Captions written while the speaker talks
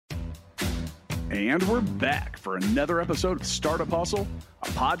And we're back for another episode of Startup Hustle, a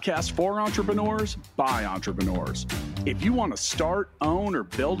podcast for entrepreneurs by entrepreneurs. If you want to start, own, or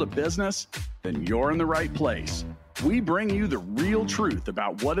build a business, then you're in the right place. We bring you the real truth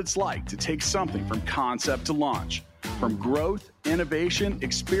about what it's like to take something from concept to launch. From growth, innovation,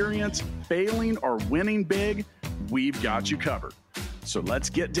 experience, failing, or winning big, we've got you covered. So let's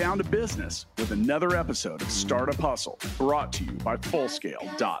get down to business with another episode of Startup Hustle, brought to you by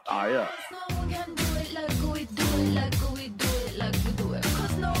Fullscale.io.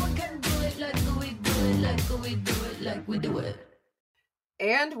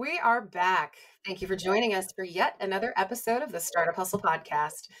 And we are back. Thank you for joining us for yet another episode of the Startup Hustle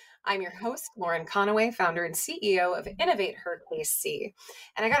podcast. I'm your host, Lauren Conaway, founder and CEO of Innovate Her KC.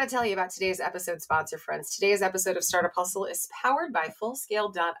 And I got to tell you about today's episode sponsor, friends. Today's episode of Startup Hustle is powered by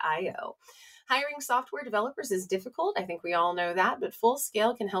Fullscale.io. Hiring software developers is difficult. I think we all know that, but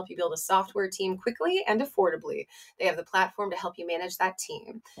Fullscale can help you build a software team quickly and affordably. They have the platform to help you manage that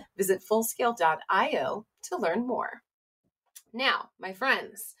team. Visit Fullscale.io to learn more. Now, my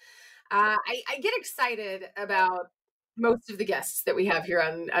friends, I get excited about most of the guests that we have here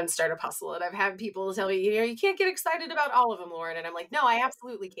on Startup Hustle. And I've had people tell me, you can't get excited about all of them, Lauren. And I'm like, no, I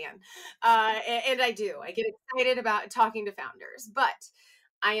absolutely can. And I do. I get excited about talking to founders. But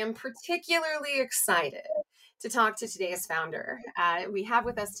I am particularly excited to talk to today's founder. We have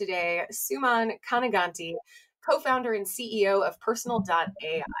with us today Suman Kanaganti, co-founder and CEO of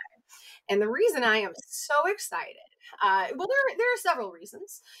Personal.ai. And the reason I am so excited, there are several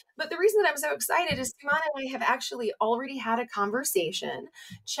reasons, but the reason that I'm so excited is Suman and I have actually already had a conversation.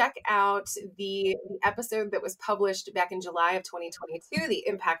 Check out the episode that was published back in July of 2022, The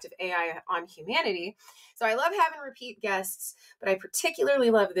Impact of AI on Humanity. So I love having repeat guests, but I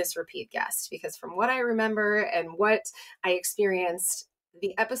particularly love this repeat guest because from what I remember and what I experienced,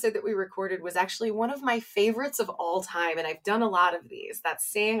 the episode that we recorded was actually one of my favorites of all time. And I've done a lot of these. That's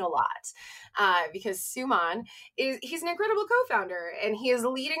saying a lot because Suman he's an incredible co-founder and he is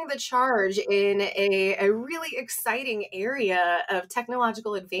leading the charge in a really exciting area of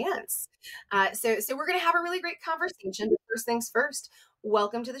technological advance. So we're going to have a really great conversation. But first things first,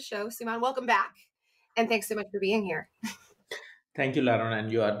 welcome to the show, Suman. Welcome back. And thanks so much for being here. Thank you, Lauren.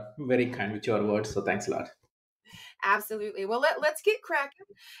 And you are very kind with your words. So thanks a lot. Absolutely. Well, let's get cracking.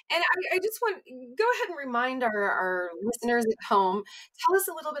 And I just want go ahead and remind our listeners at home, tell us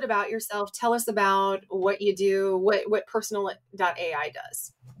a little bit about yourself. Tell us about what you do, what Personal.ai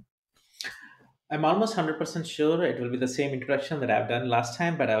does. I'm almost 100% sure it will be the same introduction that I've done last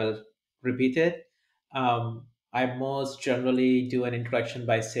time, but I will repeat it. I most generally do an introduction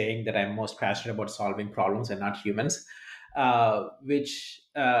by saying that I'm most passionate about solving problems and not humans. Which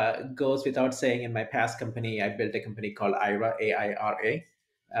goes without saying. In my past company, I built a company called Aira,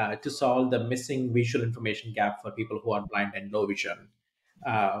 AIRA, to solve the missing visual information gap for people who are blind and low vision.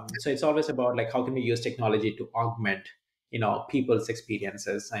 So it's always about like how can we use technology to augment, people's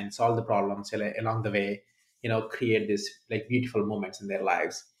experiences and solve the problems along the way, create these like beautiful moments in their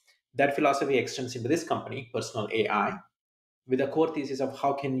lives. That philosophy extends into this company, Personal AI, with a core thesis of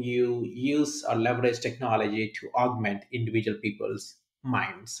how can you use or leverage technology to augment individual people's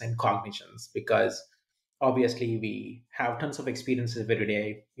minds and cognitions, because obviously we have tons of experiences every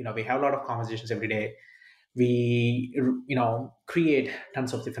day. We have a lot of conversations every day. We create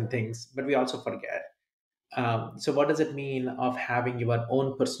tons of different things, but we also forget. So what does it mean of having your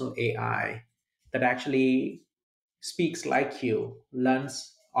own personal AI that actually speaks like you,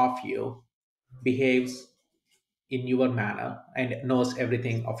 learns of you, behaves in your manner, and knows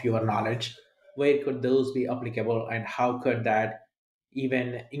everything of your knowledge? Where could those be applicable, and how could that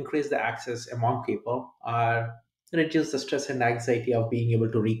even increase the access among people or reduce the stress and anxiety of being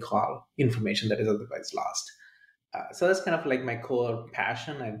able to recall information that is otherwise lost? So that's kind of like my core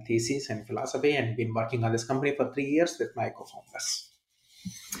passion and thesis and philosophy, and been working on this company for 3 years with my co-founders.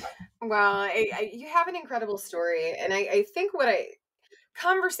 Well, you have an incredible story. And I think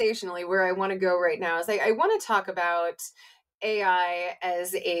conversationally, where I want to go right now is I want to talk about AI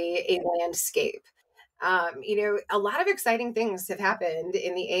as a landscape. A lot of exciting things have happened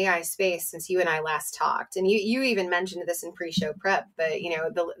in the AI space since you and I last talked. And you even mentioned this in pre-show prep, but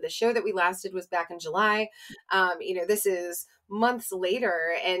the show that we last did was back in July. This is months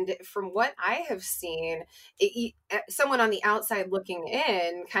later. And from what I have seen, someone on the outside looking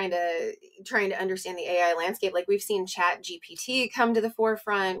in, kind of trying to understand the AI landscape, like we've seen Chat GPT come to the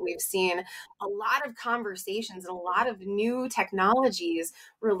forefront. We've seen a lot of conversations and a lot of new technologies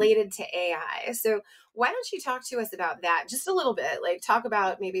related to AI. So why don't you talk to us about that just a little bit? Like talk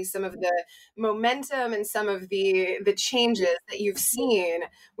about maybe some of the momentum and some of the changes that you've seen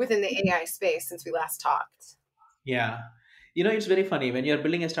within the AI space since we last talked. Yeah. It's very funny. When you're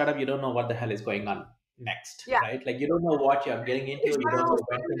building a startup, you don't know what the hell is going on next, Yeah. right? Like you don't know what you're getting into, It's you don't know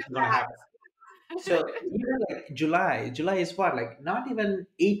when things are going to happen. So even like July is what, like not even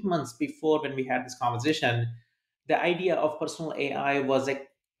 8 months before when we had this conversation, the idea of personal AI was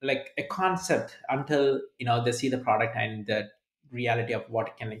like a concept until they see the product and the reality of what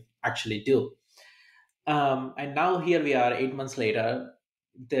it can actually do. And now here we are 8 months later,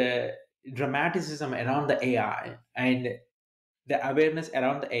 the dramaticism around the AI and the awareness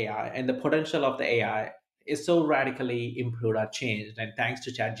around the AI and the potential of the AI is so radically improved or changed. And thanks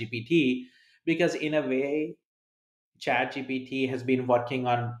to ChatGPT, because in a way, ChatGPT has been working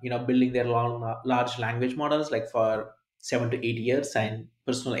on building their large language models like for 7 to 8 years, and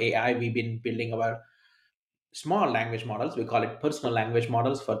personal AI we've been building our small language models. We call it personal language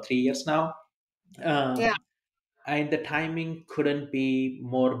models for 3 years now. Yeah. Um, and the timing couldn't be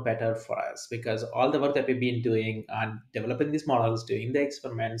more better for us because all the work that we've been doing on developing these models, doing the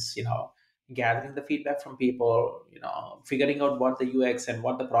experiments, gathering the feedback from people, figuring out what the UX and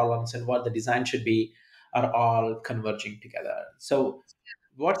what the problems and what the design should be are all converging together. So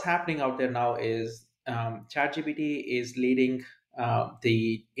what's happening out there now is ChatGPT is leading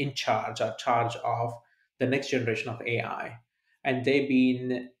the in charge or charge of the next generation of AI, and they've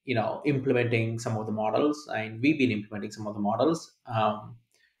been implementing some of the models, and we've been implementing some of the models.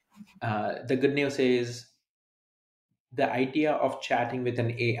 The good news is the idea of chatting with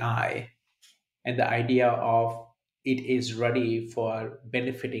an AI and the idea of it is ready for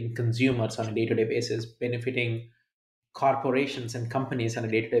benefiting consumers on a day-to-day basis, benefiting corporations and companies on a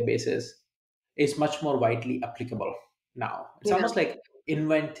day-to-day basis is much more widely applicable now. It's Yeah. almost like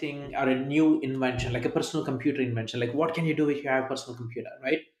inventing or a new invention, like a personal computer invention. Like what can you do if you have a personal computer,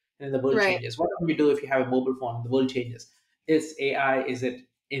 right? And then the world Right. changes. What can you do if you have a mobile phone? The world changes. Is AI, is it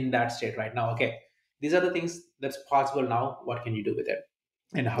in that state right now? Okay. These are the things that's possible now. What can you do with it?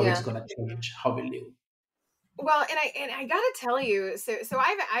 And how it's Yeah. gonna change how we live. Well, and I gotta tell you, so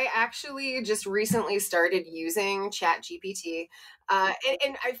I actually just recently started using Chat GPT,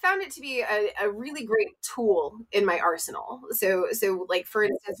 and I found it to be a really great tool in my arsenal. So like for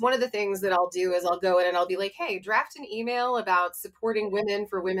instance, one of the things that I'll do is I'll go in and I'll be like, hey, draft an email about supporting women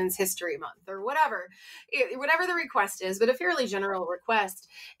for Women's History Month or whatever, whatever the request is, but a fairly general request.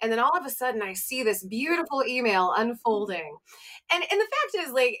 And then all of a sudden, I see this beautiful email unfolding. And the fact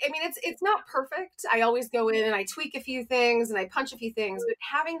is, like, I mean, it's not perfect. I always go in and I tweak a few things and I punch a few things, but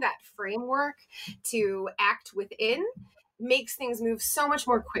having that framework to act within makes things move so much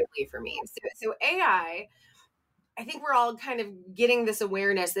more quickly for me. So I think we're all kind of getting this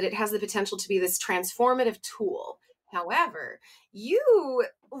awareness that it has the potential to be this transformative tool. However, you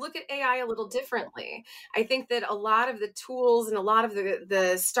look at AI a little differently. I think that a lot of the tools and a lot of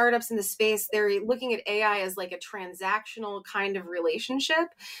the startups in the space, they're looking at AI as like a transactional kind of relationship.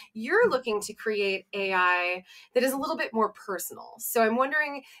 You're looking to create AI that is a little bit more personal. So I'm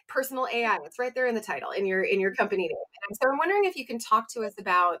wondering, personal AI, it's right there in the title, in your company name. And so I'm wondering if you can talk to us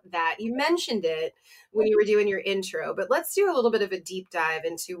about that. You mentioned it when you were doing your intro, but let's do a little bit of a deep dive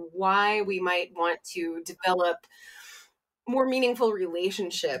into why we might want to develop more meaningful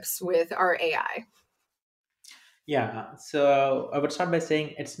relationships with our AI. Yeah, so I would start by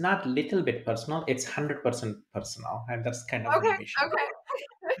saying it's not little bit personal, it's 100% personal, and that's kind of Okay. the mission.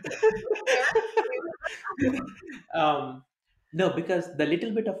 Fair. um, no, because the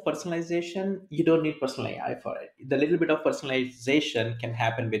little bit of personalization, you don't need personal AI for it. The little bit of personalization can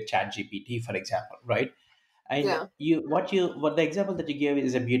happen with ChatGPT, for example, right? And Yeah. what the example that you gave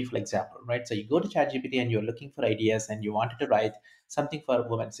is a beautiful example, right? So you go to ChatGPT and you're looking for ideas and you wanted to write something for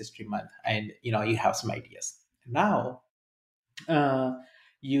Women's History Month, and you have some ideas. Now, uh,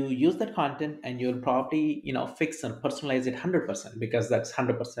 you use that content and you'll probably fix and personalize it 100% because that's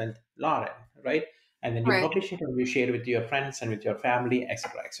 100% Lauren, right? And then you Right. publish it and you share it with your friends and with your family,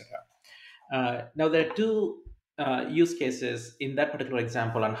 etc., etc. Now there are two use cases in that particular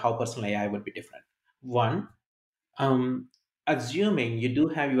example on how personal AI would be different. One, um, assuming you do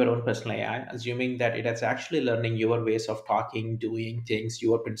have your own personal AI, assuming that it is actually learning your ways of talking, doing things,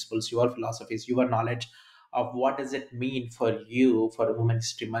 your principles, your philosophies, your knowledge of what does it mean for you for Women's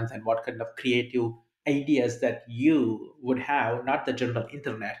History Month and what kind of creative ideas that you would have, not the general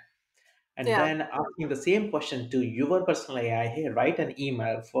internet. And Yeah. then asking the same question to your personal AI, hey, write an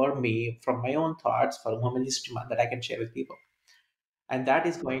email for me from my own thoughts for Women History Month that I can share with people. And that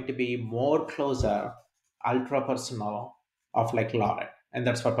is going to be more closer, ultra personal of like Lauren. And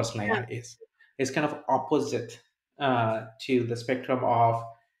that's what personal Yeah. AI is. It's kind of opposite to the spectrum of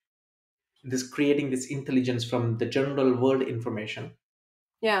this creating this intelligence from the general world information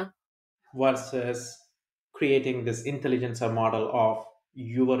Yeah. versus creating this intelligence or model of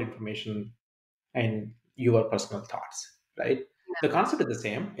your information and your personal thoughts, right? The concept is the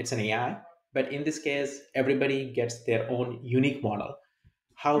same, it's an AI, but in this case, everybody gets their own unique model.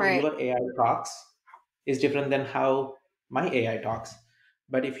 How Right. your AI talks is different than how my AI talks.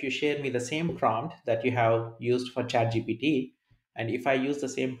 But if you share me the same prompt that you have used for ChatGPT, and if I use the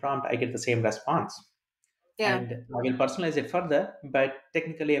same prompt, I get the same response. Yeah. And I will personalize it further, but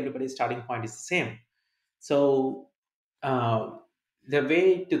technically everybody's starting point is the same. So uh, the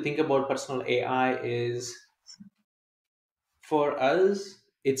way to think about personal AI is, for us,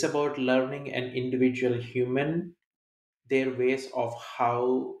 it's about learning an individual human, their ways of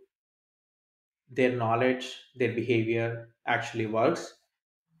how their knowledge, their behavior actually works.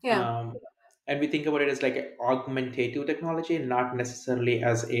 Yeah. Um, and we think about it as like an augmentative technology, not necessarily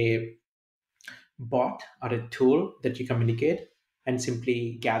as a bot or a tool that you communicate and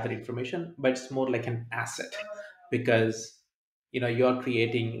simply gather information, but it's more like an asset, because you're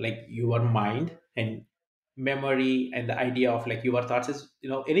creating like your mind and memory, and the idea of like your thoughts is,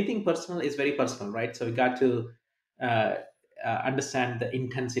 anything personal is very personal, right? So we got to uh, understand the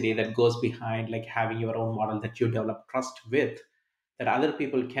intensity that goes behind like having your own model that you develop trust with, that other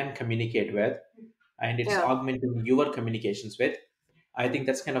people can communicate with, and it's Yeah. augmenting your communications with. I think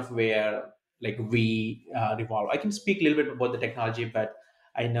that's kind of where like we revolve. I can speak a little bit about the technology, but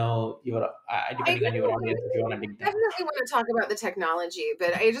I know I depending on your definitely, audience, if you want to dig down. definitely want to talk about the technology,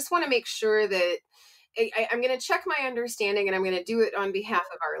 but I just want to make sure that I'm going to check my understanding, and I'm going to do it on behalf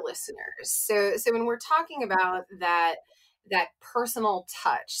of our listeners. So when we're talking about that personal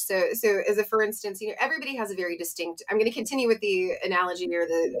touch, so as a for instance, everybody has a very distinct. I'm going to continue with the analogy or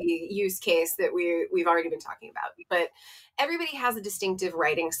the use case that we've already been talking about, but everybody has a distinctive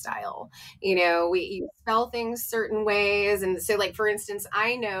writing style. You spell things certain ways, and so like for instance,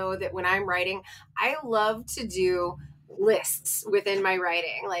 I know that when I'm writing, I love to do lists within my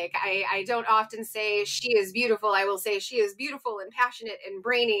writing. Like I don't often say she is beautiful. I will say she is beautiful and passionate and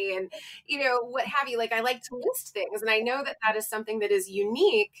brainy and what have you. Like I like to list things, and I know that that is something that is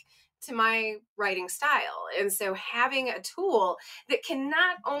unique to my writing style. And so having a tool that can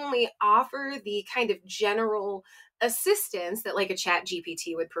not only offer the kind of general assistance that like a chat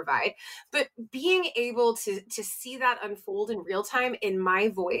GPT would provide, but being able to see that unfold in real time in my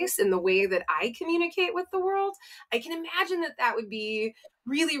voice and the way that I communicate with the world, I can imagine that that would be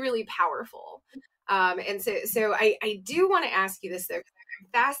really, really powerful. And so I do want to ask you this though, because I'm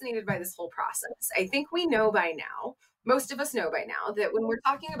fascinated by this whole process. I think we know by now, most of us know by now, that when we're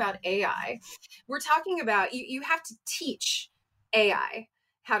talking about AI, we're talking about you have to teach AI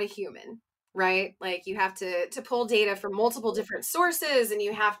how to human, right? Like you have to pull data from multiple different sources, and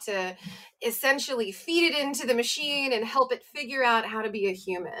you have to essentially feed it into the machine and help it figure out how to be a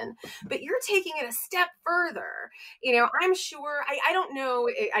human. But you're taking it a step further. I'm sure, I don't know,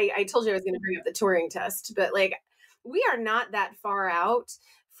 I told you I was going to bring up the Turing test, but like we are not that far out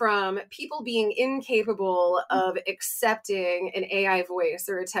from people being incapable of accepting an AI voice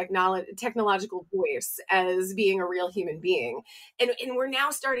or a technological voice as being a real human being. And we're now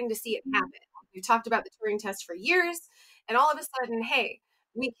starting to see it happen. We've talked about the Turing test for years, and all of a sudden, hey,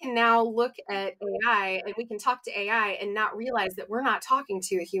 we can now look at AI and we can talk to AI and not realize that we're not talking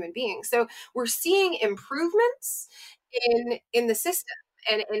to a human being. So we're seeing improvements in the system.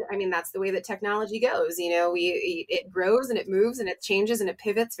 And I mean, that's the way that technology goes. It grows and it moves and it changes and it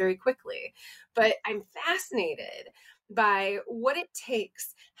pivots very quickly. But I'm fascinated by what it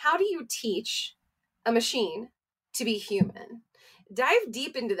takes. How do you teach a machine to be human? Dive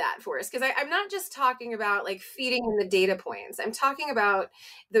deep into that for us, because I'm not just talking about like feeding in the data points. I'm talking about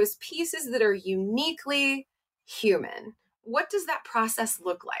those pieces that are uniquely human. What does that process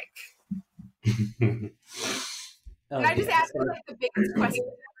look like? Did I just Okay. ask you like the biggest question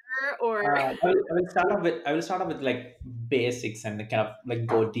ever, or I will start off with like basics and kind of like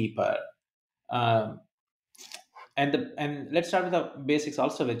go deeper. Um, and let's start with the basics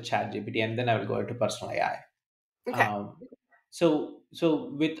also with ChatGPT, and then I will go into personal AI. okay? So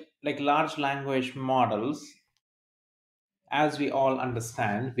with like large language models, as we all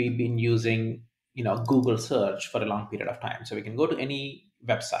understand, we've been using Google search for a long period of time. So we can go to any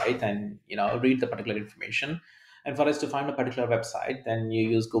website and read the particular information. And for us to find a particular website, then you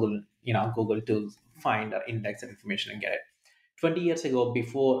use Google to find or index that information and get it. 20 years ago,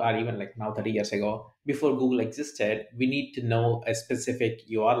 before, or even like now 30 years ago, before Google existed, we need to know a specific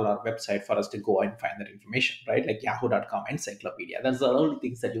URL or website for us to go and find that information, right? Like yahoo.com encyclopedia. That's the only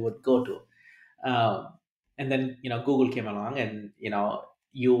things that you would go to. And then Google came along, and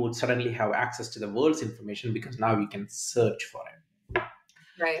you would suddenly have access to the world's information because now you can search for it.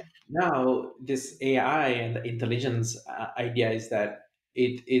 Right. Now this AI and the intelligence idea is that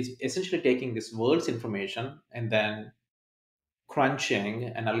it is essentially taking this world's information and then crunching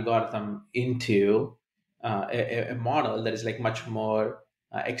an algorithm into a model that is like much more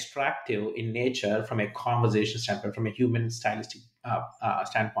extractive in nature from a conversation standpoint, from a human stylistic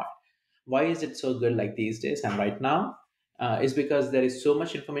standpoint. Why is it so good like these days and right now? Is because there is so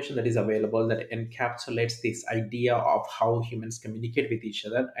much information that is available that encapsulates this idea of how humans communicate with each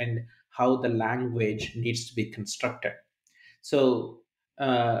other and how the language needs to be constructed. So,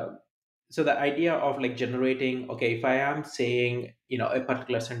 uh, so the idea of like generating, okay, if I am saying, a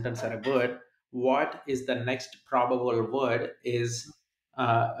particular sentence or a word, what is the next probable word is,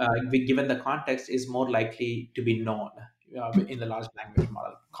 given the context, is more likely to be known in the large language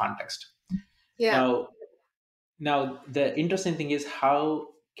model context. Yeah. Now, the interesting thing is, how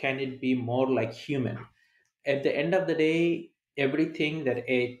can it be more like human? At the end of the day, everything that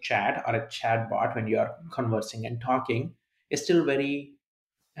a chat or a chatbot, when you are conversing and talking, is still very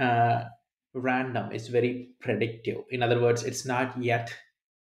uh, random. It's very predictive. In other words, it's not yet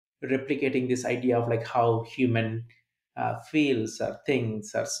replicating this idea of like how human feels or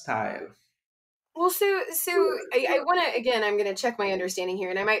thinks or style. Well, so I want to, again, I'm going to check my understanding here,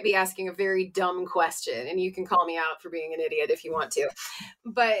 and I might be asking a very dumb question, and you can call me out for being an idiot if you want to.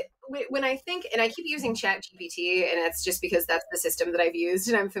 But when I think, and I keep using ChatGPT, and it's just because that's the system that I've used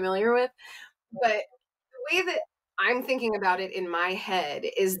and I'm familiar with. But the way that I'm thinking about it in my head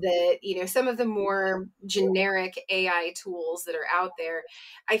is that, some of the more generic AI tools that are out there,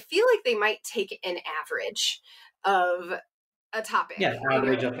 I feel like they might take an average of a topic. Yeah,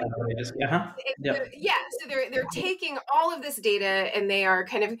 average of averages. Yeah, so they're taking all of this data and they are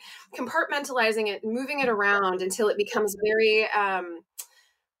kind of compartmentalizing it, moving it around until it becomes very, I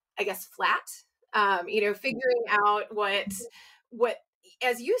guess, flat. Figuring out what,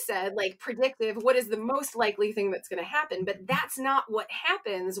 as you said, like predictive, what is the most likely thing that's going to happen. But that's not what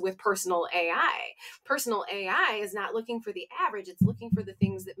happens with personal AI. Personal AI is not looking for the average. It's looking for the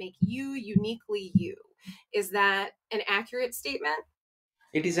things that make you uniquely you. Is that an accurate statement?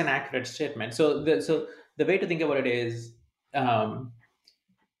 It is an accurate statement. So the way to think about it is,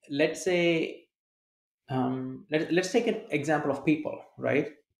 let's say, let's take an example of people, right?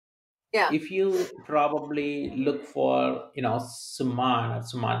 Yeah. If you probably look for Suman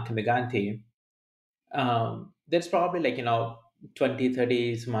Kandaganti, there's probably like 20,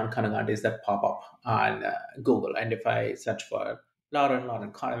 30 Suman Kandagantis that pop up on Google. And if I search for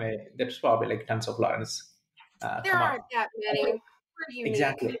Lauren Conway, there's probably like tons of Laurens there come aren't up. that many. We're unique.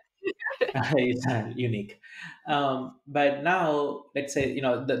 Exactly. It's unique. But now let's say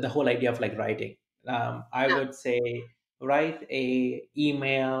the whole idea of like writing. I Yeah. would say write a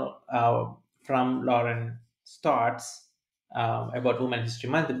email from Lauren Starts about Women History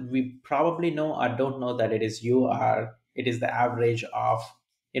Month. We probably know or don't know that it is you, or it is the average of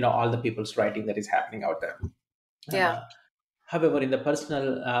all the people's writing that is happening out there. Yeah. However, in the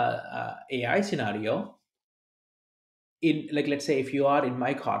personal AI scenario, in like, let's say if you are in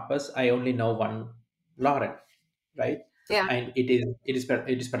my corpus, I only know one Lauren, right? Yeah. And it is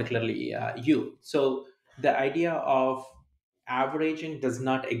particularly you. So the idea of averaging does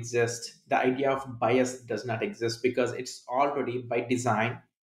not exist. The idea of bias does not exist because it's already by design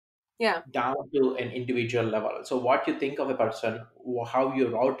Yeah. down to an individual level. So what you think of a person, how you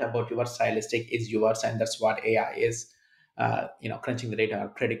wrote about your stylistic is yours, and that's what AI is, crunching the data or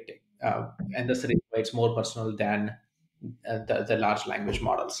predicting. And that's the reason why it's more personal than the large language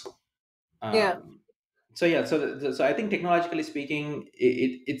models. Yeah. So yeah, so I think technologically speaking,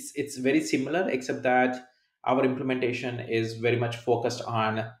 it's very similar, except that our implementation is very much focused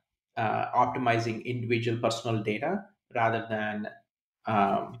on optimizing individual personal data rather than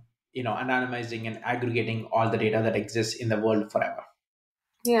anonymizing and aggregating all the data that exists in the world forever.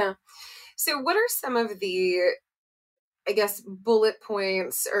 Yeah. So what are some of the, I guess, bullet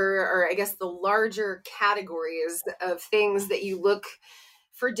points or I guess the larger categories of things that you look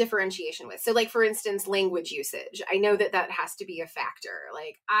for differentiation with? So like, for instance, language usage. I know that has to be a factor.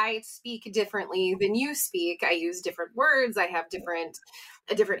 Like, I speak differently than you speak. I use different words. I have different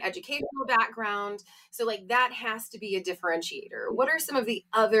a different educational background. So like that has to be a differentiator. What are some of the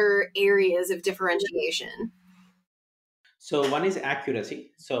other areas of differentiation? So one is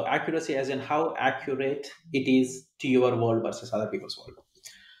accuracy. So accuracy as in how accurate it is to your world versus other people's world.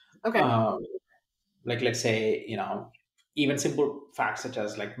 Okay. Like let's say, even simple facts such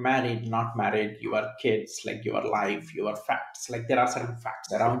as like married, not married, your kids, like your life, your facts. Like there are certain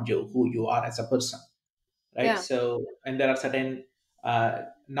facts around you, who you are as a person, right? Yeah. So, and there are certain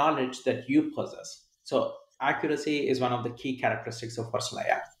knowledge that you possess. So accuracy is one of the key characteristics of personal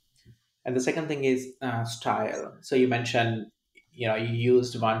AI. And the second thing is style. So you mentioned, you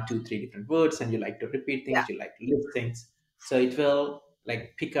used one, two, three different words, and you like to repeat Yeah. things, you like to list things. So it will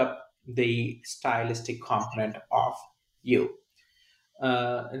like pick up the stylistic component of you.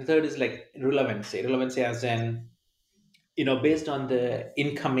 And third is like relevancy. Relevancy as in, based on the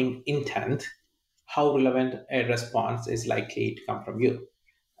incoming intent, how relevant a response is likely to come from you.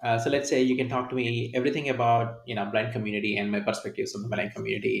 So let's say you can talk to me everything about blind community and my perspectives on the blind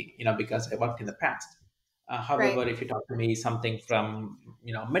community, because I worked in the past. Right. However, if you talk to me something from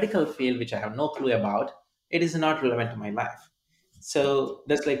medical field which I have no clue about, it is not relevant to my life. So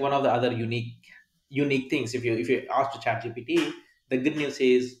that's like one of the other unique things. If you ask to ChatGPT, the good news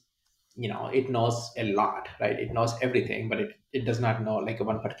is it knows a lot, right? It knows everything, but it does not know like a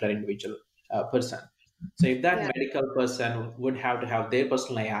one particular individual person. So if that Yeah. medical person would have to have their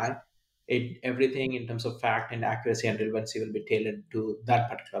personal AI, everything in terms of fact and accuracy and relevancy will be tailored to that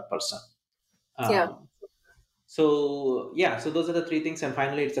particular person. Yeah. um, so those are the three things. And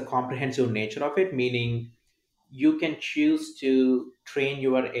finally, it's the comprehensive nature of it, meaning you can choose to train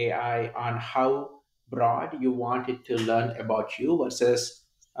your AI on how broad you want it to learn about you versus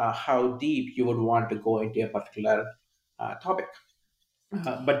how deep you would want to go into a particular topic.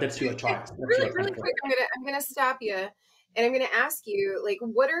 But that's your choice. That's Really, your really control. quick, I'm gonna stop you, and I'm gonna ask you, like,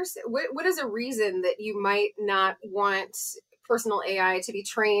 what is a reason that you might not want personal AI to be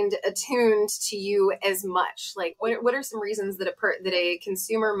trained, attuned to you as much? Like, what are some reasons that a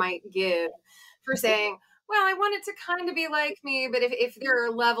consumer might give for saying, well, I want it to kind of be like me, but if there are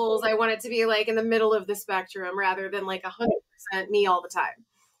levels, I want it to be like in the middle of the spectrum rather than like 100% me all the time.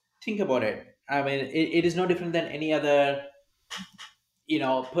 Think about it. I mean, it is no different than any other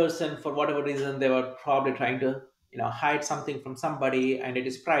person. For whatever reason, they were probably trying to hide something from somebody, and it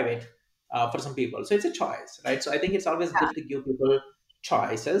is private for some people. So it's a choice, right? So I think it's always good to give people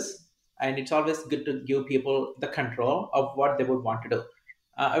choices, and it's always good to give people the control of what they would want to do.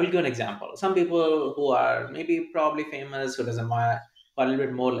 I will give an example. Some people who are maybe probably famous, who doesn't want, or a little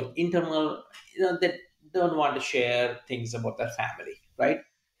bit more like internal, they don't want to share things about their family, right?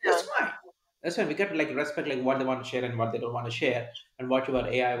 Yeah. That's fine. That's fine. We got to like respect like what they want to share and what they don't want to share, and what your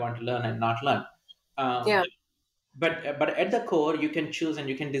AI want to learn and not learn. Yeah. Um, but at the core, you can choose and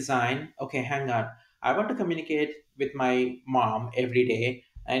you can design. Okay, hang on. I want to communicate with my mom every day,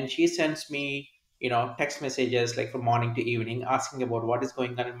 and she sends me text messages like from morning to evening, asking about what is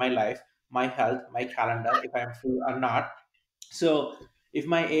going on in my life, my health, my calendar, if I'm free or not. So if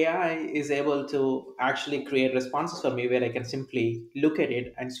my AI is able to actually create responses for me where I can simply look at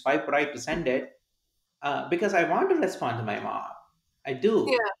it and swipe right to send it, because I want to respond to my mom. I Yeah.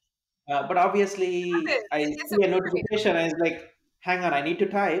 do. But obviously, I It's see a notification and it's like, hang on, I need to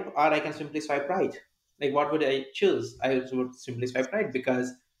type, or I can simply swipe right. Like, what would I choose? I would simply swipe right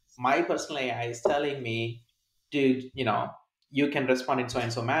because my personal AI is telling me, dude, you can respond in so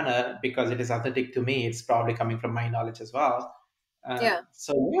and so manner because it is authentic to me. It's probably coming from my knowledge as well. Yeah.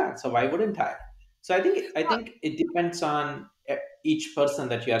 So why wouldn't I? So I think it depends on each person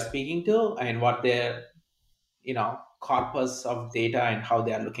that you are speaking to and what their corpus of data and how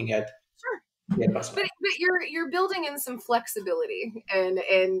they are looking at Sure. their personal. But you're building in some flexibility, and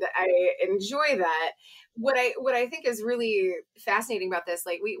I enjoy that. What I think is really fascinating about this,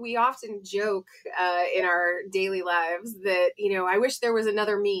 like we often joke in our daily lives that I wish there was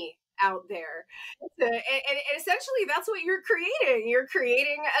another me out there. And essentially that's what you're creating. You're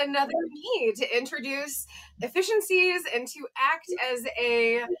creating another me to introduce efficiencies and to act as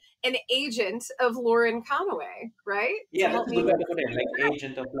an agent of Lauren Conaway, right? To Yeah, help that's a me. good way to put it. Like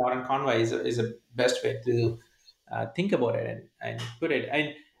agent of Lauren Conway is a best way to think about it and put it.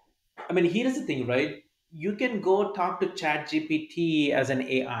 And I mean, here's the thing, right? You can go talk to ChatGPT as an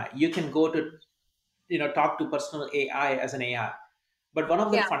AI. You can go to talk to personal AI as an AI. But one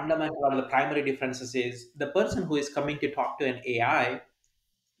of the Yeah. fundamental or the primary differences is the person who is coming to talk to an AI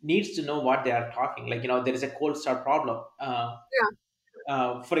needs to know what they are talking. Like there is a cold start problem.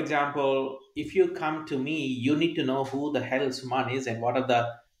 For example, if you come to me, you need to know who the hell Suman is and what are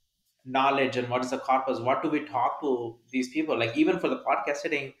the knowledge and what is the corpus, what do we talk to these people, like even for the podcast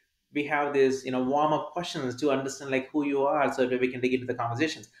setting, we have this warm up questions to understand like who you are so that we can dig into the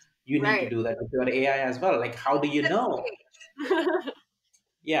conversations. You need to Right. do that with your AI as well, like how do you Set the know? stage.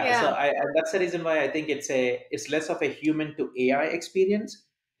 Yeah, so Yeah. that's the reason why I think it's less of a human to AI experience.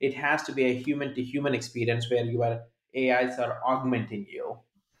 It has to be a human to human experience where your AIs are augmenting you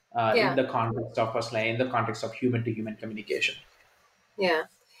in Yeah. the context of personal, in the context of human to human communication. Yeah.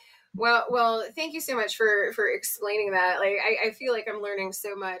 Well, thank you so much for explaining that. Like, I feel like I'm learning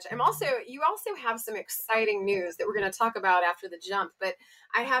so much. You also have some exciting news that we're going to talk about after the jump, but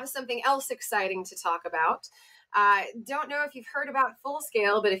I have something else exciting to talk about. Don't know if you've heard about Full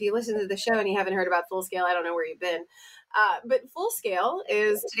Scale, but if you listen to the show and you haven't heard about Full Scale, I don't know where you've been. But Full Scale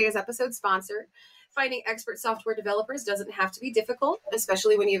is today's episode sponsor. Finding expert software developers doesn't have to be difficult,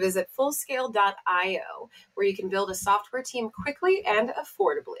 especially when you visit fullscale.io, where you can build a software team quickly and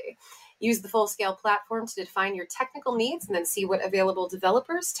affordably. Use the Full Scale platform to define your technical needs and then see what available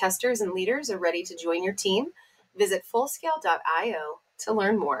developers, testers, and leaders are ready to join your team. Visit fullscale.io to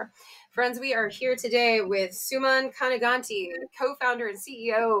learn more. Friends, we are here today with Suman Kanaganti, co-founder and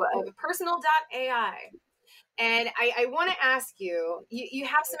CEO of Personal.ai. And I want to ask you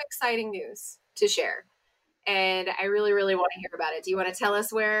have some exciting news to share. And I really, really want to hear about it. Do you want to tell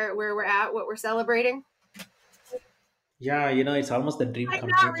us where we're at, what we're celebrating? Yeah, it's almost the dream come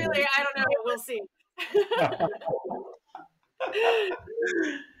Not true for really. I don't know. We'll see.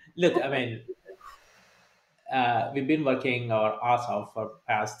 Look, I mean, we've been working our ass off for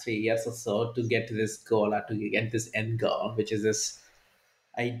past 3 years or so to get to this goal or to get this end goal, which is this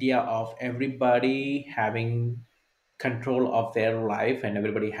idea of everybody having control of their life and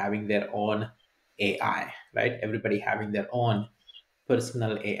everybody having their own AI, right? Everybody having their own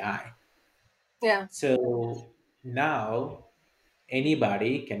personal AI. Yeah. So now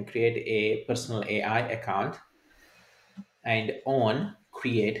anybody can create a personal AI account and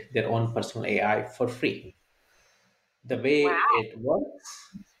create their own personal AI for free. The way Wow. it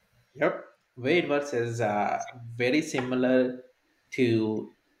works, yep, way it works is very similar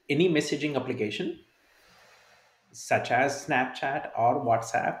to any messaging application such as Snapchat or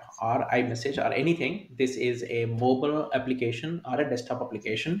WhatsApp or iMessage or anything. This is a mobile application or a desktop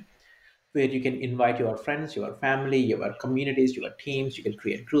application where you can invite your friends, your family, your communities, your teams. You can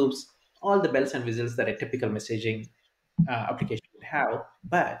create groups, all the bells and whistles that a typical messaging application would have.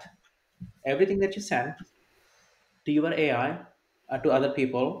 But everything that you send to your AI to other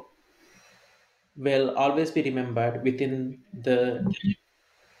people will always be remembered within the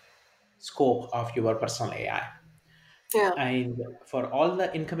scope of your personal AI. Yeah. And for all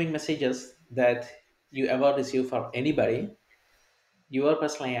the incoming messages that you ever receive from anybody, your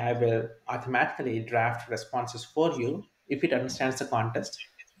personal AI will automatically draft responses for you if it understands the context,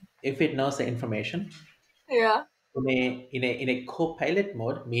 if it knows the information Yeah. in a co-pilot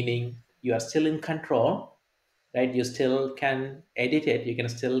mode, meaning you are still in control, right? You still can edit it, you can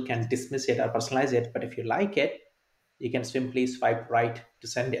still can dismiss it or personalize it, but if you like it, you can simply swipe right to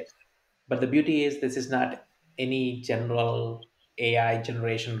send it. But the beauty is this is not any general AI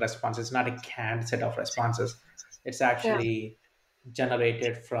generation response. It's not a canned set of responses. It's Yeah. actually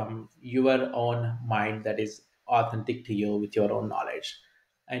generated from your own mind that is authentic to you with your own knowledge.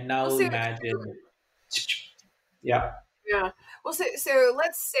 And Well, now so imagine, yeah, yeah. Well, so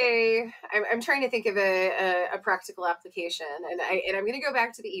let's say I'm trying to think of a practical application, and I'm going to go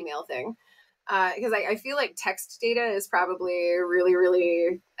back to the email thing because I feel like text data is probably really,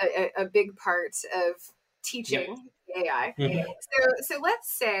 really a big part of yep, teaching AI. mhm, So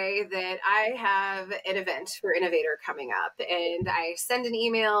let's say that I have an event for Innovator coming up, and I send an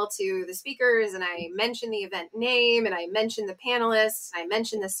email to the speakers, and I mention the event name, and I mention the panelists, and I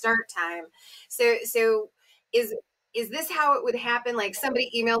mention the start time. So is is this how it would happen? Like somebody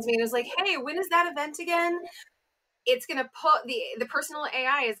emails me and is like, "Hey, when is that event again?" It's going to pull the personal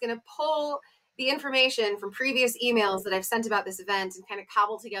AI is going to pull the information from previous emails that I've sent about this event and kind of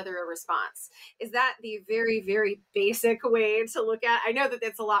cobble together a response. Is that the very, very basic way to look at? I know that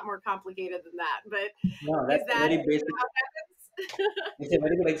it's a lot more complicated than that, but no, is that's a that very basic. how it happens? It's a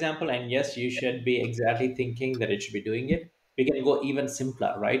very good example, and yes, you should be exactly thinking that it should be doing it. We can go even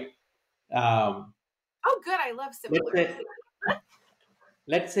simpler, right? Um, Oh, good. I love let's simpler. say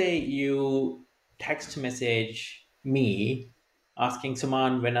let's say you text message me asking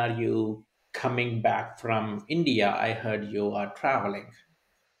Saman, when are you coming back from India? I heard you are traveling,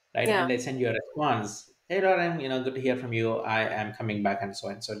 right? Yeah. And I send you a response. Hey, Lauren, good to hear from you. I am coming back on so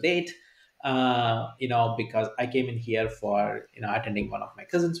and so date. Because I came in here for attending one of my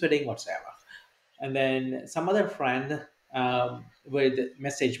cousin's wedding, whatsoever. And then some other friend would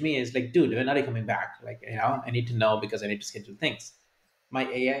message me is like, dude, when are you coming back? Like, I need to know because I need to schedule things. My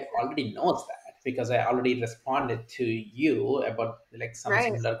AI already knows that because I already responded to you about like some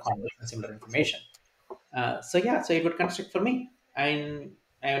Right. similar conversation, similar information. So it would construct for me, and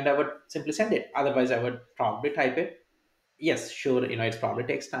I would simply send it. Otherwise, I would probably type it. Yes, sure, it probably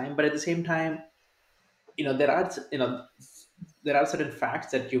takes time, but at the same time, there are certain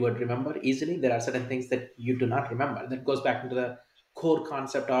facts that you would remember easily. There are certain things that you do not remember. That goes back into the core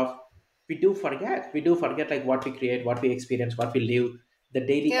concept of we do forget like what we create, what we experience, what we live, the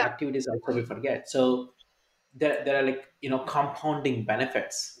daily Yeah. activities also we forget. So there are like compounding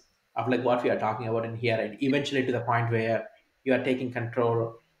benefits of like what we are talking about in here, and eventually to the point where you are taking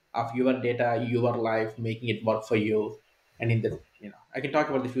control of your data, your life, making it work for you. And in the I can talk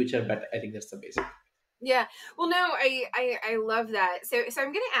about the future, but I think that's the basic. Yeah. Well, no, I love that. So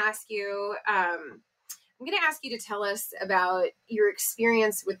I'm going to ask you, I'm going to ask you to tell us about your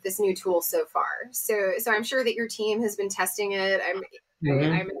experience with this new tool so far. So I'm sure that your team has been testing it. I'm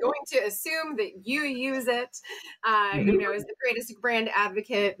going to assume that you use it, as the greatest brand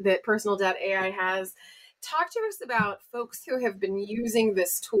advocate that Personal.ai has. Talk to us about folks who have been using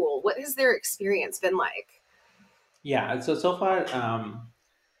this tool. What has their experience been like? Yeah, so far,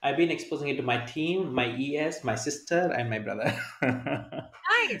 I've been exposing it to my team, my ES, my sister, and my brother.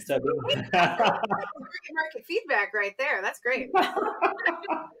 Nice. So Market feedback right there. That's great.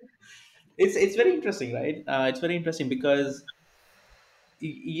 it's very interesting, right? It's very interesting because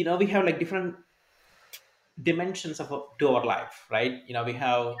we have like different dimensions to our life, right? We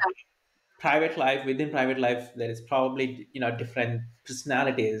have private life. Within private life, there is probably different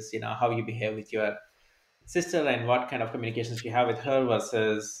personalities. How you behave with your sister and what kind of communications you have with her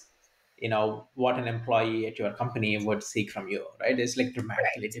versus what an employee at your company would seek from you, right? It's like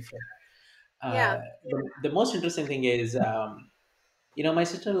dramatically Right. different. Yeah. The most interesting thing is my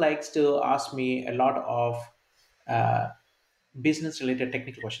sister likes to ask me a lot of uh, business related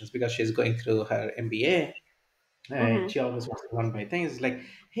technical questions because she's going through her MBA, and Mm-hmm. she always wants to run by things like,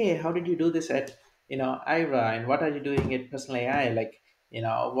 hey, how did you do this at Ira, and what are you doing at Personal AI? Like,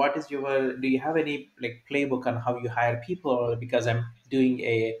 what is your, do you have any like playbook on how you hire people? Because I'm doing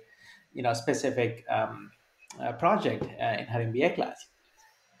a specific project in her MBA class.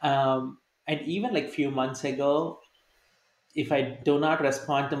 And even like few months ago, if I do not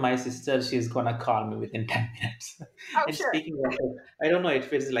respond to my sister, she's gonna call me within 10 minutes. Oh, And sure. speaking of it, I don't know, it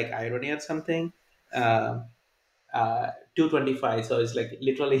feels like irony or something. Um 2:25, so it's like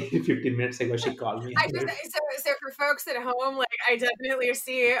literally 15 minutes ago she called me. I just so for folks at home, like I definitely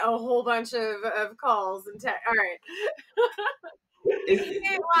see a whole bunch of calls and all right. He It's,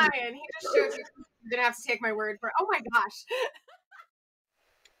 ain't lying. He just showed you. You're gonna have to take my word for it. Oh my gosh.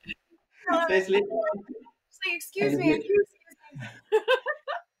 I love so it. it's literally, It's like, excuse me, excuse me.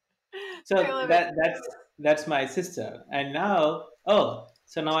 I so love it. that's my sister. And now,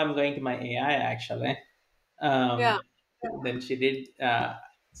 so now I'm going to my AI actually. Yeah. um, then she did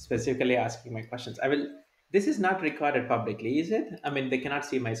specifically asking my questions. I will. This is not recorded publicly, is it? I mean, they cannot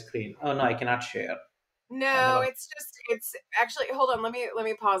see my screen. Oh no, I cannot share. No, Never it's actually hold on, let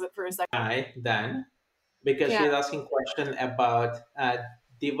me pause it for a second. I then, because Yeah. she's asking question about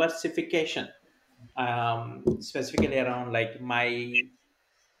diversification, specifically around like my,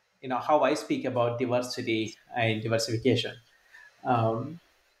 how I speak about diversity and diversification. Um,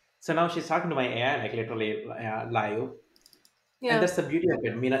 so now she's talking to my AI like literally live. And Yeah. that's the beauty of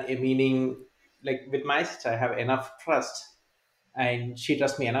it. Meaning, like with my sister, I have enough trust, and she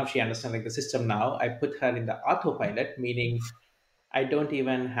trusts me enough. She understands like the system now. I put her in the autopilot, meaning I don't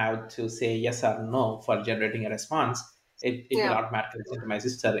even have to say yes or no for generating a response. It will Yeah. automatically send to my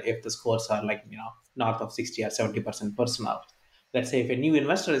sister if the scores are like north of 60 or 70% personal. Let's say if a new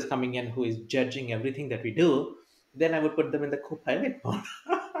investor is coming in who is judging everything that we do, then I would put them in the co-pilot mode.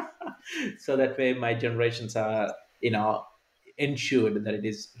 So that way my generations are ensured that it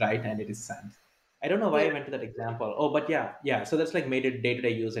is right and it is sent. I don't know why Yeah. I went to that example. Oh, but yeah. So that's like made it day to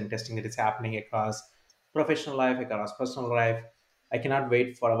day use and testing that is happening across professional life, across personal life. I cannot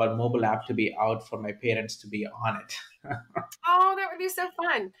wait for our mobile app to be out for my parents to be on it. Oh, that would be so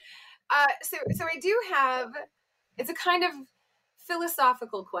fun. So I do have, it's a kind of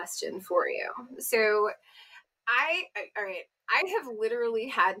philosophical question for you. So all right. I have literally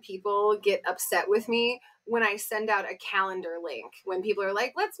had people get upset with me when I send out a calendar link. When people are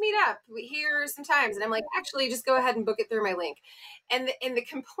like, "Let's meet up here sometimes," and I'm like, "Actually, just go ahead and book it through my link." And the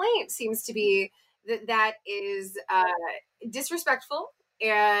complaint seems to be that is disrespectful.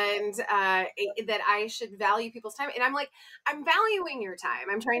 and that I should value people's time. And I'm like, I'm valuing your time.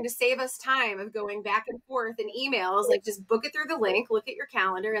 I'm trying to save us time of going back and forth in emails. Like, just book it through the link, look at your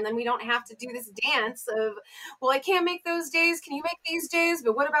calendar, and then we don't have to do this dance of, well, I can't make those days. Can you make these days?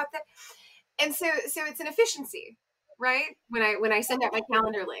 But what about that? And so it's an efficiency, right? When I send out my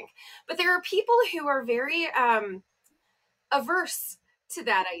calendar link. But there are people who are very averse to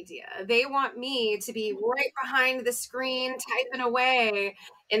that idea. They want me to be right behind the screen, typing away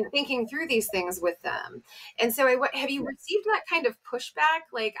and thinking through these things with them. And so have you received that kind of pushback?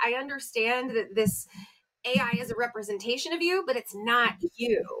 Like, I understand that this AI is a representation of you, but it's not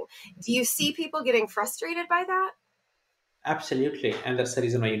you. Do you see people getting frustrated by that? Absolutely. And that's the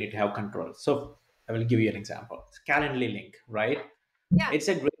reason why you need to have control. So I will give you an example. It's Calendly link, right? Yeah. It's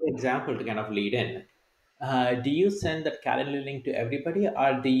a great example to kind of lead in. Do you send that Calendly link to everybody,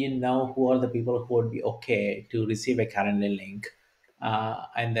 or do you know who are the people who would be okay to receive a Calendly link?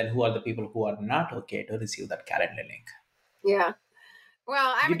 And then who are the people who are not okay to receive that Calendly link? Yeah.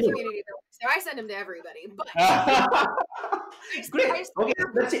 Well, I'm You a do. community builder, so I send them to everybody. But great. Okay,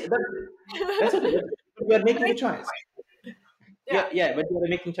 that's it. That's it. We are making a choice. Yeah, but you are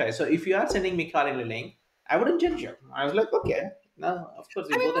making choice. So if you are sending me Calendly link, I wouldn't judge you. I was like, okay, no, of course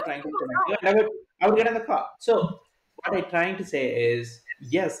we both are trying to connect. I would get on the call. So what I'm trying to say is,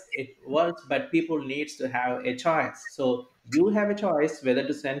 yes, it works, but people needs to have a choice. So you have a choice whether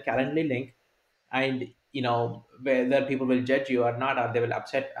to send Calendly link, and whether people will judge you or not, or they will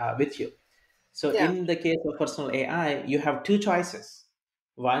upset with you. So in the case of personal AI, you have two choices.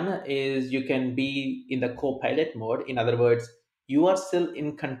 One is you can be in the co-pilot mode. In other words, you are still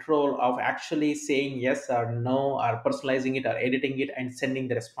in control of actually saying yes or no, or personalizing it or editing it and sending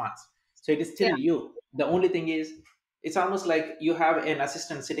the response. So it is still you. The only thing is, it's almost like you have an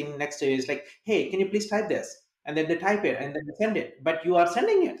assistant sitting next to you. It's like, hey, can you please type this? And then they type it and then they send it. But you are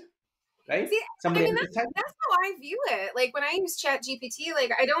sending it, right? See, Somebody that's how I view it. Like, when I use Chat GPT,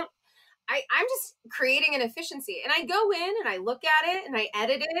 like, I'm just creating an efficiency, and I go in and I look at it and I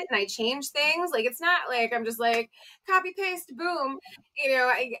edit it and I change things. Like, it's not like I'm just like copy paste, boom.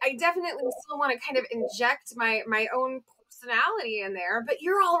 I definitely still want to kind of inject my own personality in there, but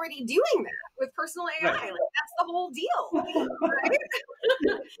you're already doing that with personal AI. Right. Like, that's the whole deal, right?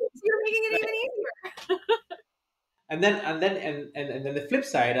 So you're making it even easier. And then the flip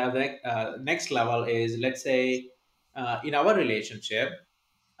side of the next level is, let's say, in our relationship,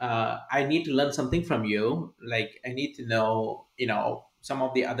 I need to learn something from you. Like, I need to know, some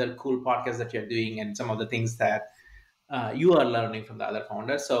of the other cool podcasts that you're doing and some of the things that you are learning from the other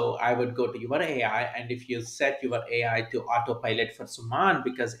founders. So I would go to your AI, and if you set your AI to autopilot for Suman,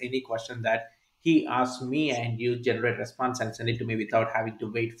 because any question that he asks me and you generate response and send it to me without having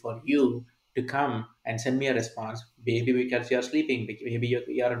to wait for you to come and send me a response, maybe because you're sleeping, maybe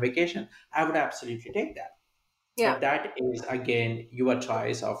you're on vacation, I would absolutely take that. Yeah. But that is again your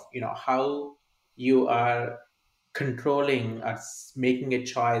choice of how you are controlling or making a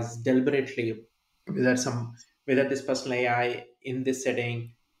choice deliberately whether this personal AI in this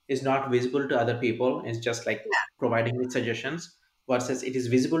setting is not visible to other people. It's just like providing with suggestions, versus it is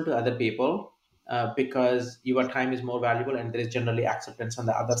visible to other people because your time is more valuable, and there is generally acceptance on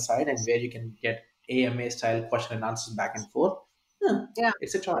the other side, and where you can get AMA style question and answers back and forth.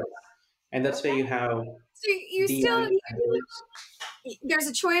 It's a choice, and that's where you have. So there's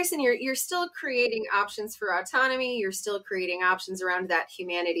a choice, and you're still creating options for autonomy. You're still creating options around that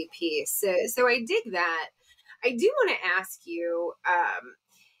humanity piece. So I dig that. I do want to ask you,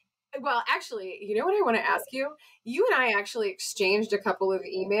 well, actually, you know what I want to ask you? You and I actually exchanged a couple of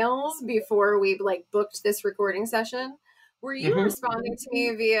emails before we booked this recording session. Were you responding to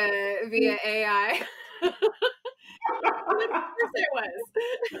me via AI? Of course it was.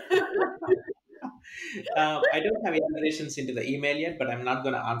 I don't have integrations into the email yet, but I'm not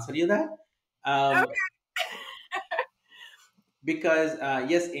going to answer you that. Okay. Because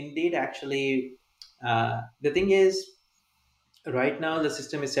yes, indeed, actually, the thing is, right now the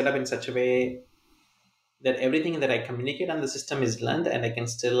system is set up in such a way that everything that I communicate on the system is learned, and I can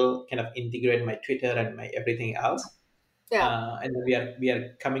still kind of integrate my Twitter and my everything else. And we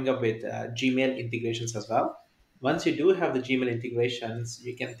are coming up with Gmail integrations as well. Once you do have the Gmail integrations,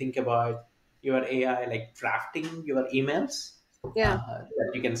 you can think about your AI like drafting your emails.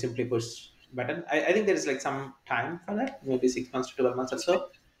 That you can simply push button. I think there is some time for that, maybe 6 months to 12 months or so.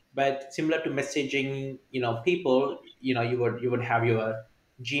 But similar to messaging, people, you would have your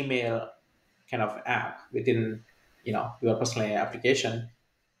Gmail kind of app within, your personal AI application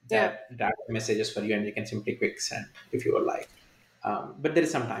that draft messages for you, and you can simply quick send if you would like. But there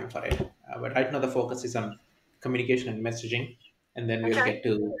is some time for it. But right now the focus is on communication and messaging. and then we'll Okay. get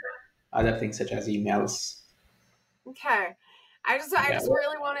to other things such as emails. Okay. I Yeah. just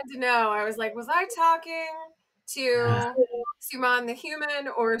really wanted to know. I was like, was I talking to Suman the human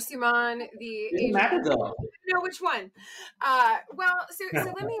or Suman the Doesn't agent? matter though. Know which one. Well, so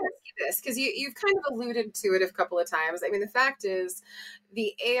let me ask you this, because you've kind of alluded to it a couple of times. I mean, the fact is,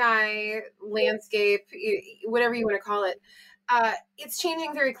 the AI landscape, whatever you want to call it, it's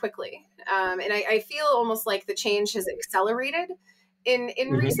changing very quickly, and I feel almost like the change has accelerated in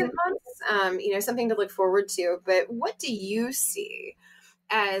Mhm. recent months. Something to look forward to. But what do you see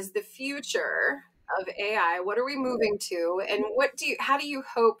as the future of AI? What are we moving to, and how do you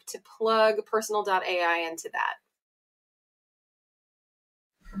hope to plug personal.ai into that?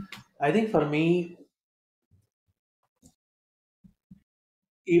 I think for me,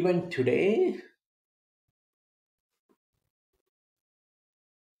 even today,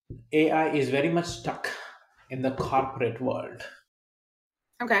 AI is very much stuck in the corporate world.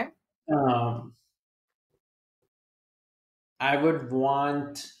 Okay. Um, I would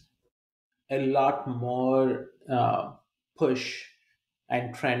want a lot more push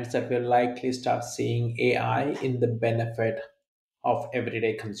and trends that will likely start seeing AI in the benefit of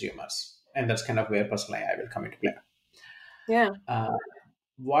everyday consumers. And that's kind of where personal AI will come into play. Yeah. Uh,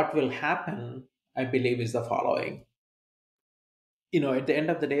 what will happen, I believe, is the following. At the end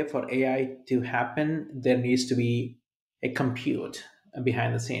of the day, for AI to happen, there needs to be a compute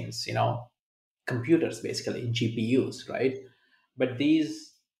behind the scenes, computers basically, GPUs, right? But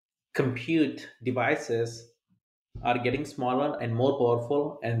these compute devices are getting smaller and more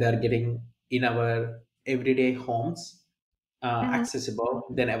powerful, and they're getting in our everyday homes Hmm. accessible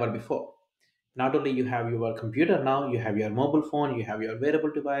than ever before. Not only you have your computer now, you have your mobile phone, you have your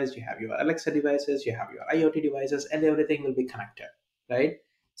wearable device, you have your Alexa devices, you have your IoT devices, and everything will be connected, right?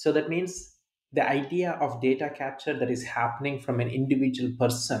 So that means the idea of data capture that is happening from an individual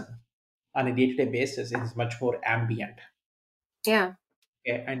person on a day-to-day basis is much more ambient. Yeah.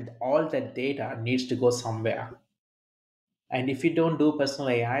 Okay? And all that data needs to go somewhere. And if you don't do personal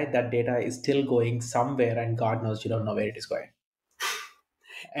AI, that data is still going somewhere, and God knows you don't know where it is going.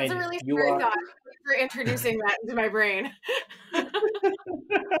 That's a And really you scary are. thought. Thank you for introducing that into my brain.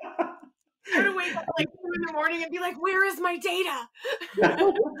 I'm gonna wake up like 2 in the morning and be like, "Where is my data?"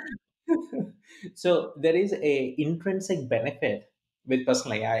 So there is a intrinsic benefit with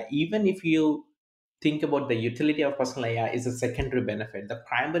personal AI. Even if you think about the utility of personal AI is a secondary benefit, the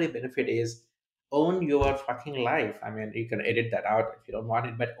primary benefit is own your fucking life. I mean, you can edit that out if you don't want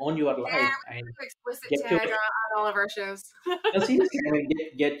it, but own your Yeah, life and explicit get to. tag on all of our shows. No, seriously, I mean,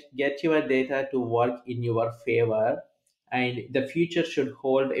 get your data to work in your favor, and the future should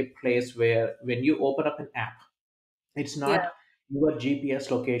hold a place where when you open up an app, it's Yeah. not your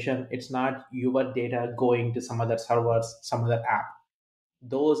GPS location, it's not your data going to some other servers, some other app.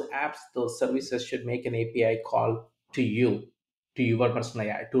 Those apps, those services should make an API call to you, to your personal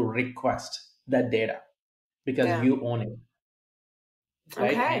AI, to request that data because Yeah. you own it,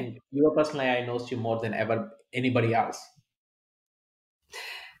 right? Okay. And your personal AI knows you more than ever anybody else.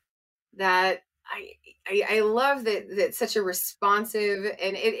 That I love that such a responsive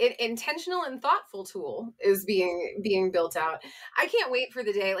and intentional and thoughtful tool is being built out. I can't wait for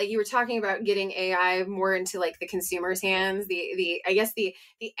the day, like you were talking about, getting AI more into like the consumer's hands, the I guess the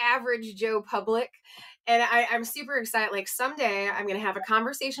average Joe public. And I'm super excited. Like someday I'm going to have a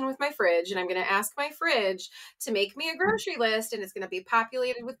conversation with my fridge, and I'm going to ask my fridge to make me a grocery list, and it's going to be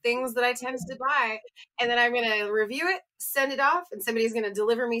populated with things that I tend to buy, and then I'm going to review it, send it off, and somebody's going to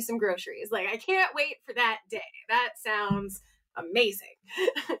deliver me some groceries. Like, I can't wait for that day. That sounds amazing.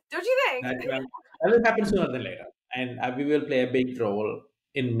 Don't you think? That will happen sooner than later, and we will play a big role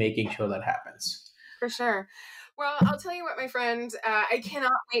in making sure that happens. For sure. Well, I'll tell you what, my friend, I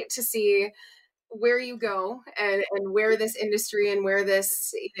cannot wait to see where you go, and where this industry and where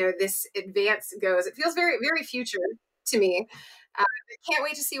this advance goes. It feels very, very future to me. I can't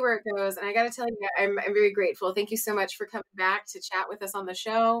wait to see where it goes. And I got to tell you, I'm very grateful. Thank you so much for coming back to chat with us on the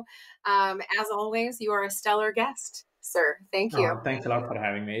show. As always, you are a stellar guest, sir. Thank you. Thanks a lot for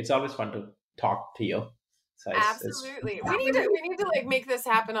having me. It's always fun to talk to you. So it's Absolutely. We need to like make this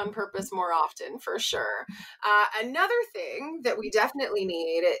happen on purpose more often, for sure. Another thing that we definitely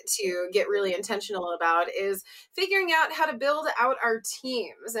need to get really intentional about is figuring out how to build out our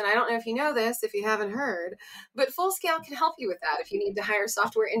teams. And I don't know if you know this, if you haven't heard, but Fullscale can help you with that. If you need to hire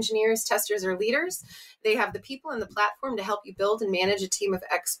software engineers, testers, or leaders, they have the people and the platform to help you build and manage a team of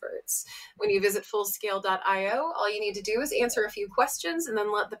experts. When you visit fullscale.io, all you need to do is answer a few questions, and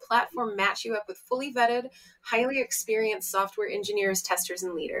then let the platform match you up with fully vetted, highly experienced software engineers, testers,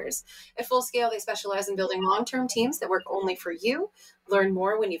 and leaders. At Fullscale, they specialize in building long-term teams that work only for you. Learn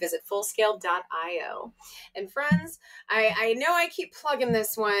more when you visit fullscale.io. And friends, I know I keep plugging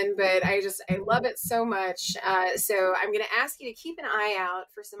this one, but I love it so much. So I'm going to ask you to keep an eye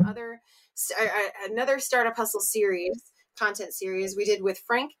out for some another Startup Hustle content series we did with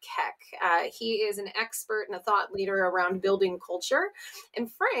Frank Keck. He is an expert and a thought leader around building culture.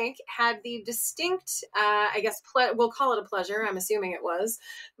 And Frank had the distinct, we'll call it a pleasure, I'm assuming it was,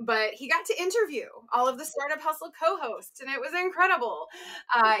 but he got to interview all of the Startup Hustle co-hosts, and it was incredible.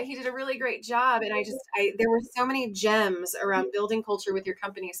 He did a really great job, and there were so many gems around building culture with your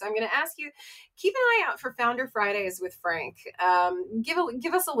company. So I'm going to ask you, keep an eye out for Founder Fridays with Frank.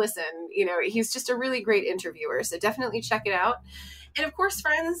 Give us a listen. He's just a really great interviewer, so definitely check it out. And of course,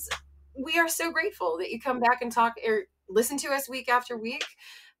 friends, we are so grateful that you come back and talk or listen to us week after week.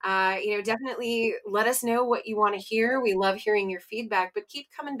 Definitely let us know what you want to hear. We love hearing your feedback, but keep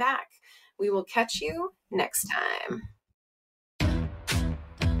coming back. We will catch you next time.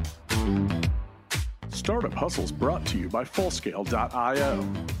 Startup Hustles brought to you by Fullscale.io,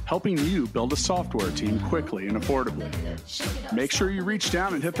 helping you build a software team quickly and affordably. Make sure you reach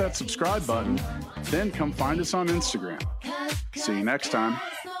down and hit that subscribe button, then come find us on Instagram. See you next time.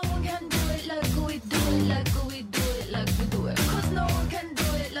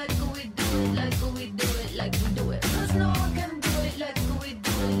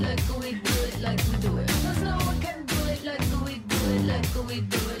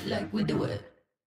 We do it.